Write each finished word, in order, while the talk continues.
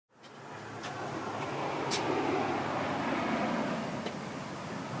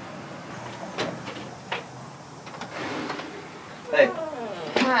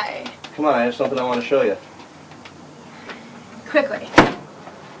Come on, I have something I want to show you. Quickly.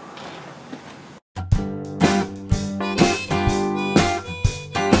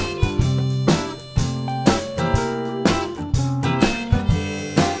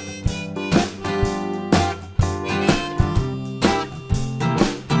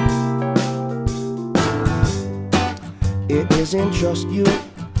 It isn't just you,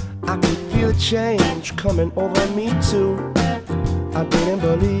 I can feel a change coming over me too. I didn't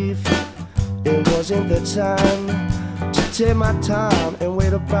believe it wasn't the time to take my time and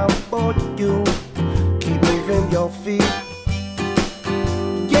wait around for you. Keep moving your feet,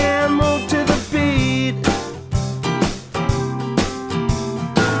 yeah, move to the beat.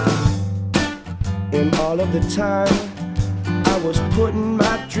 And all of the time I was putting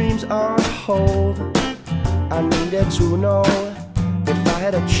my dreams on hold. I needed to know if I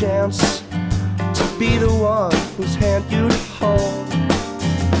had a chance to be the one whose hand you'd hold.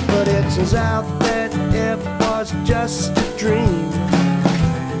 But it turns out that it was just a dream,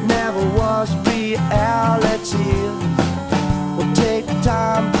 never was reality. Well, take the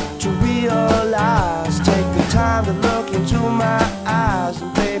time to realize, take the time to look into my eyes,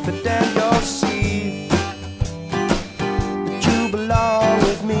 and baby, then you'll see that you belong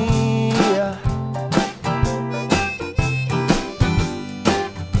with me.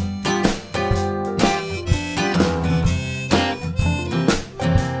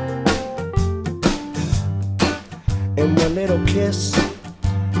 And one little kiss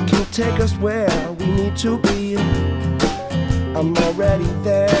can take us where we need to be. I'm already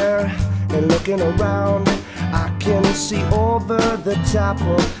there and looking around. I can see over the top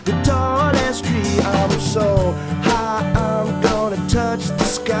of the tallest tree. I'm so high, I'm gonna touch the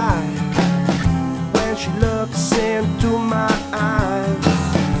sky. When she looks into my eyes,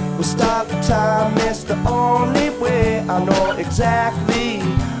 we'll stop the time, it's the only way. I know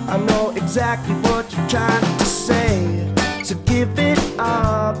exactly what you're trying to say. So give it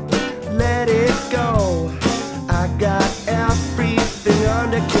up, let it go. I got everything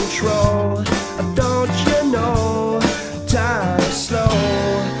under control. Don't you know, time is slow.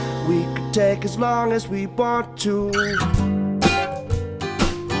 We could take as long as we want to.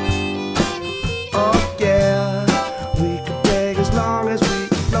 Oh yeah, we could take as long as we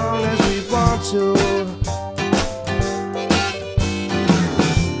want to.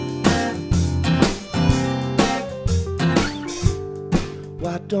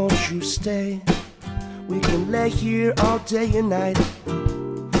 Why don't you stay? We can lay here all day and night.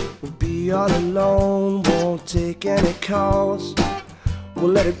 We'll be all alone, won't take any calls.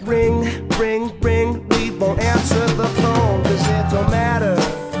 We'll let it ring, ring, ring. We won't answer the phone, cause it don't matter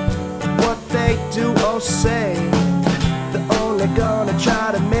what they do or say. They're only gonna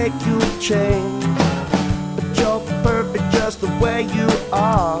try to make you change. But you're perfect just the way you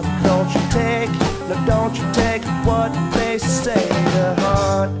are. Don't you take what they say to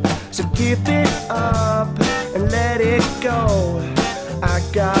heart. So give it up and let it go. I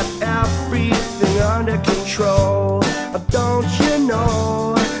got everything under control. Don't you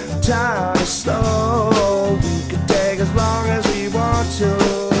know, time is slow. We can take as long as we want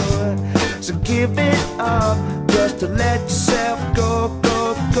to. So give it up just to let yourself go,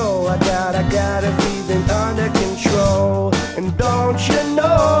 go, go. I got everything under control. And don't you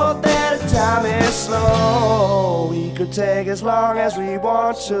know that time is slow. We could take as long as we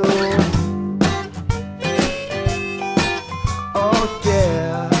want to. Oh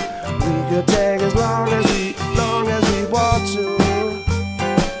yeah, we could take as long as we want to.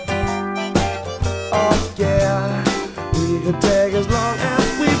 Oh yeah, we could take as long as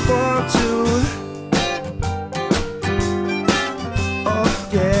we want to. Oh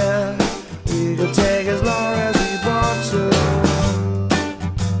yeah, we could take as long as we want to.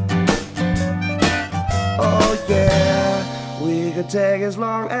 Oh yeah, we could take as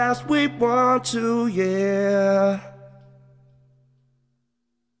long as we want to, yeah.